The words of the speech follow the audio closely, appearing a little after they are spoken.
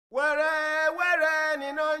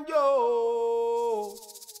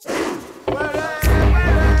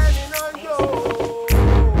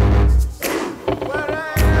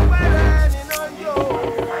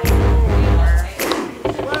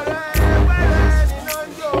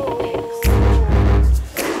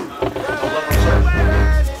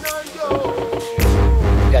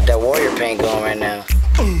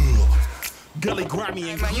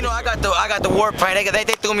you know, I got the war paint. They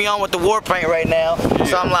threw me on with the war paint right now. Yeah.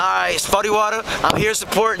 So I'm like, all right, it's 40 water. I'm here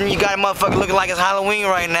supporting. You got a motherfucker looking like it's Halloween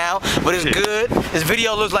right now, but it's good. This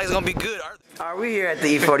video looks like it's gonna be good. Are we here at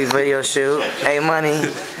the E40 video shoot? Hey, Money.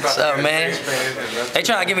 What's up, man? They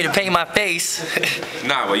trying to get me to paint my face.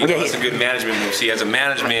 Nah, well, you know, it's a good management move. See, as a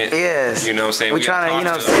management, yes. You know what I'm saying? We're trying to, you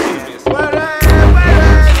know what I'm saying?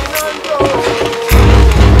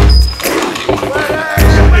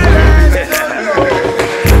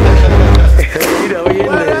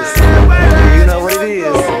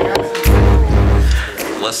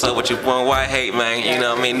 What's up with your boy White Hate, man? You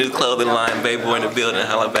know what I mean? New clothing line, baby boy in the building.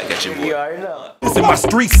 Holla back at your boy. You already know. It's in my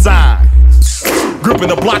street sign. Gripping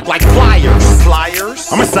the block like pliers.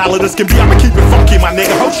 I'm as solid as can be. I'ma keep it funky, my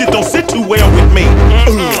nigga. Whole shit don't sit too well with me.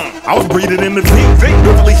 I was breeding in the deep.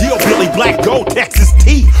 Beverly Hillbilly, black gold, Texas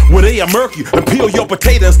tea. Where they are murky and peel your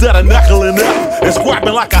potato instead of knuckling up and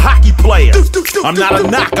squabbling like a hockey player. I'm not a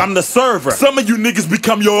knock, I'm the server. Some of you niggas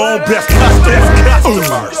become your own best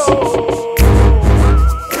customers.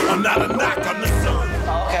 I'm not a knock, I'm the server.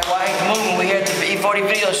 Okay, why ain't moving? We here at the E40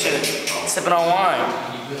 video shoot. Sipping on wine.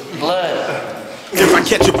 Blood. If I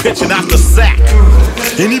catch you pitching out the sack,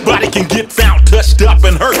 anybody can get found, touched up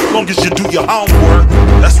and hurt, long as you do your homework.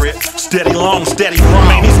 That's right. Steady long, steady wrong.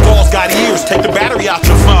 Man, these balls got ears. Take the battery out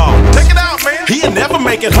your phone. Take it out, man. He'll never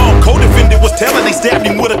make it home. Co-defendant was telling they stabbed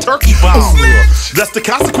him with a turkey bomb. That's the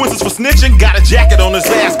consequences for snitching. Got a jacket on his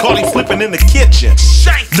ass, caught him slipping in the kitchen.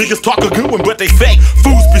 Niggas talk a good one, but they fake.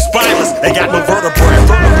 Fools be spineless, ain't got no vertebrae.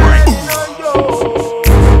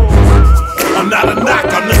 I'm not a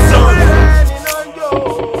knock, I'm the server.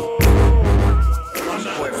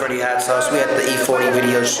 Freddie Hott sauce. We at the E40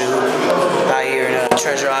 video shoot out here in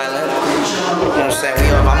Treasure Island. You know what I'm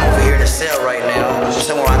saying? I'm over here to sell right now.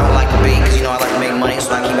 Somewhere I don't like to be because, you know, I like to make money,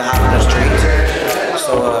 so I keep it hot on the streets.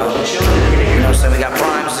 So, you know what I'm saying? We got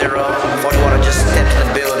Prime Zero. 40 Water just stepped in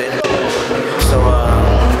the building. So,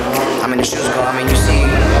 I mean, the shoes going. I mean, you see,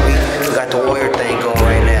 we got the warrior thing going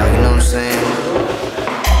right now. You know what I'm saying?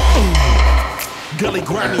 Gully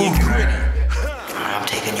grimy and gritty. I'm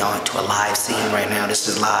taking y'all into a live scene right now. This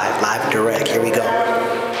is live and direct. Here we go.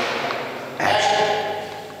 Action.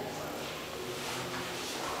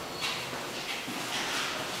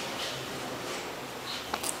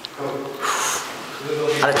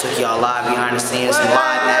 I just took y'all live behind the scenes, some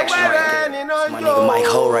live action right there. It's my nigga Mike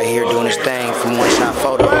Ho right here doing his thing from One Shot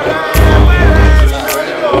Photo.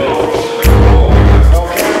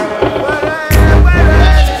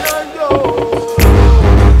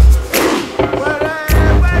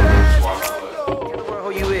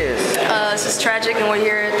 Tragic, and we're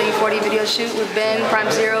here at the E40 video shoot with Ben,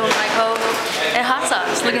 Prime Zero, Mike Ho, and Hot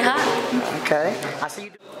Sauce. Looking hot. Okay. I see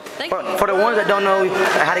you. Thank you. For the ones that don't know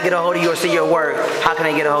how to get a hold of you or see your work, how can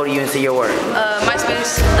they get a hold of you and see your work?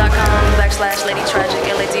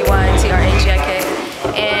 MySpace.com/LadyTragic, LadyTragic.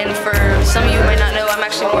 And for some of you who may not know, I'm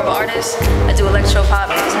actually more of an artist. I do electro pop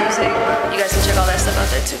music. You guys can check all that stuff out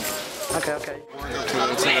there too. Okay. To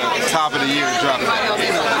the top of the year dropping.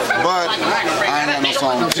 But I ain't got no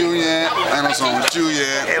song with you yet.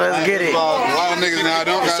 Hey, let's get it. A lot of niggas now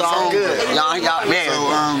don't got songs. Good. Y'all, man.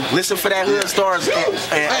 So, listen for that Hood Stars and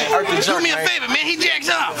Earth the Jump. Do me a favor, man. He jacks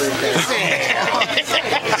off.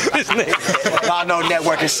 Y'all know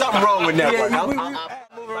networking. Something wrong with networking.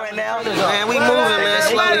 Moving right now. Man, we moving, man.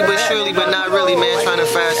 Slowly but surely, but not really, man. Trying to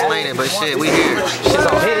fast lane it, but shit, we here. Shit's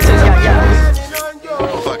on hit. It just got y'all.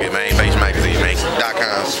 Fuck it, man. Face magazine, man.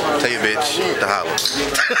 .com. Tell your bitch to holler.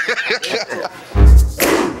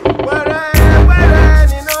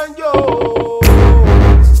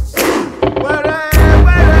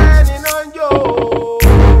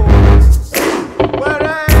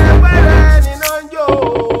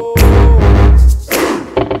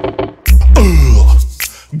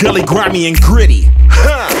 Gully grimy and gritty.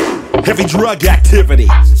 Heavy drug activity.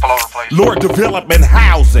 Lord development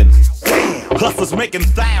housing. Hustlers making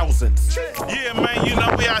thousands. Yeah, man, you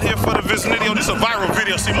know we out here for the vicinity. This is a viral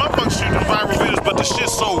video. See, motherfuckers shooting viral videos, but the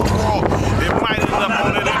shit's so raw. It might end up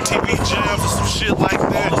on that MTV Jams or some shit like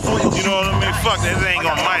that. You know what I mean? Fuck that, it ain't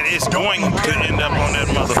gonna might. It's going to end up on that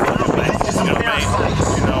motherfucker, man. You know what I mean?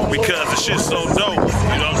 You know, because the shit's so dope.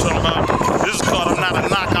 You know what I'm talking about? This is called I'm Not a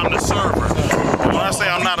Knock, I'm the Server. And when I say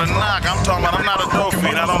I'm not a knock, I'm talking about I'm not a dope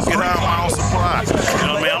fiend. I don't get out of my own supply. You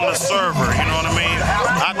know what I mean? I'm the server. You know what I mean?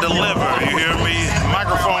 I deliver. You hear me?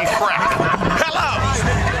 Microphone crack. Hello!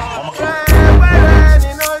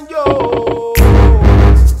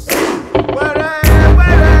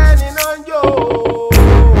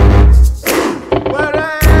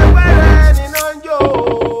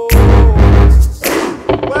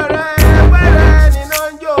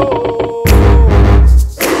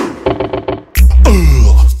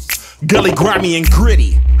 grimy and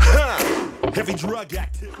gritty. Heavy drug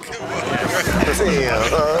activity. Over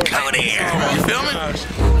there. You feel me?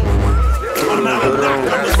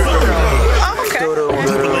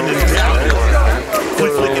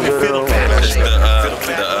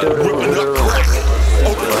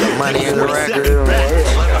 Money in the record.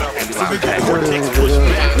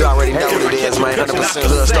 You already know what it is, man. 100%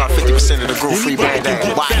 hood start, 50% of the group, free band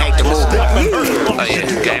down. Why hate the movement? Oh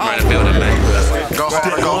yeah, game right in the building, man. Go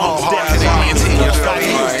hard, go home, hard. You know what I'm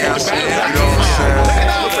saying?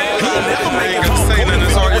 Say nothing,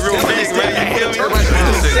 it's already real big, man. You feel me?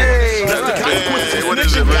 What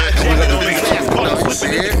is it, man?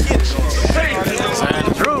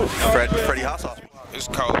 Freddie Hott. It's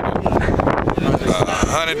cold.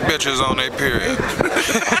 100 bitches on their period.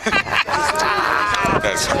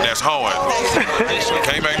 That's hoeing.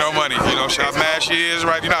 Can't make no money. You know how mad she is,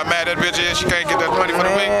 right? You know how mad that bitch is? She can't get that money for the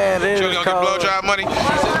week. She only gonna get blowjob money.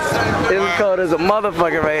 It's cold as a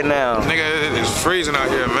motherfucker right now. Nigga, it's freezing out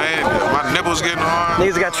here, man. My nipples getting hard.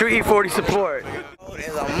 Niggas got true E40 support.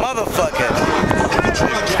 It's a motherfucker.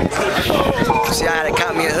 See, I had to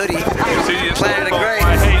cop me a hoodie. Planet of Grapes. I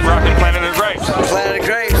hate rocking Planet of Grapes. Planet of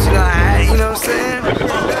Grapes, you know what I'm saying?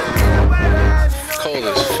 Cold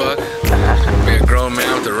as fuck. Be a grown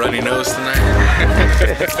man with a runny nose tonight.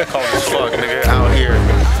 Cold as fuck, nigga. Out here.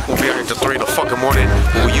 We'll be out here till 3 in the fucking morning.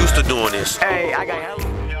 We're used to doing this. Hey, I got hella.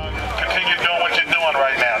 Continue doing what you're doing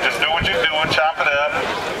right now. Just do what you're doing, chop it up.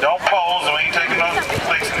 Don't pose, we ain't taking no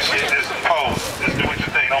flicks and shit. Just pose. Just do what you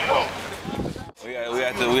think, don't pose. We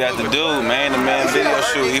had to do, man, the man video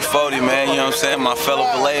shoot, E40, man, you know what I'm saying? My fellow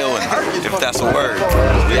Vallejo, and if that's a word.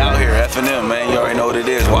 We out here, F&M, man, you already know what it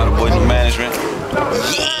is. Water Boy New Management. Yeah!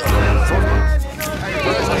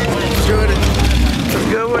 What's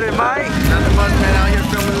good with it, Mike? Nothing much, man. Out here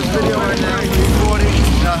filming this video right now. E40,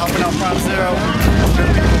 helping out Prop Zero. Good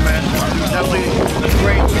people, man. Definitely a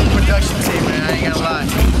great production team, man. I ain't gonna lie.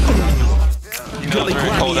 You know, it's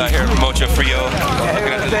very cold out here. Promote your Frio.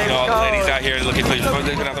 Looking at the, all the ladies out here looking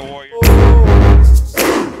at the Warriors.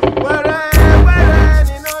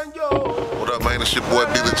 What up, man? It's your boy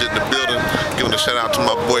B Legit in the building. Giving a shout out to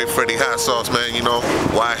my boy Freddie Hott Sauce, man. You know,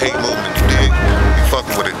 why I hate movement, you dig? You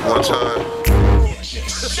fucking with it one time.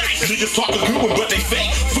 Niggas talk a good one, but they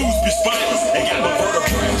fake. Fools be spineless. They got no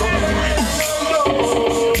vertebrae.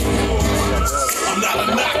 I'm not a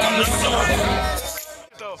knock, I'm the son.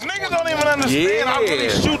 Niggas don't even understand. I really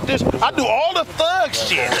shoot this. I do all the thug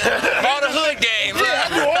shit. All the hood games. Yeah, I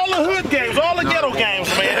do all the hood games, all the ghetto games,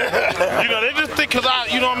 man. You know, they just think because I,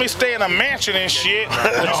 you know what I mean, stay in a mansion and shit. You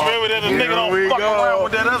swear that a nigga don't fuck around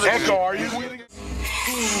with that other shit. Are you?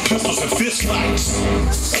 Pistols and fist lights.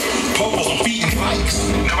 Purples and feeding bikes.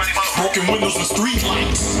 Broken windows and street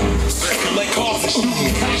lights. Collect calls and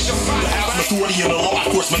shooting cash. The housing authority and the law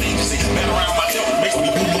enforcement agency. Man around my neck makes me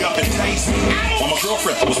beat me up and taste me. While my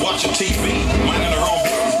girlfriend was watching TV, minding her own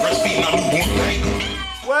business, breastfeeding our newborn baby.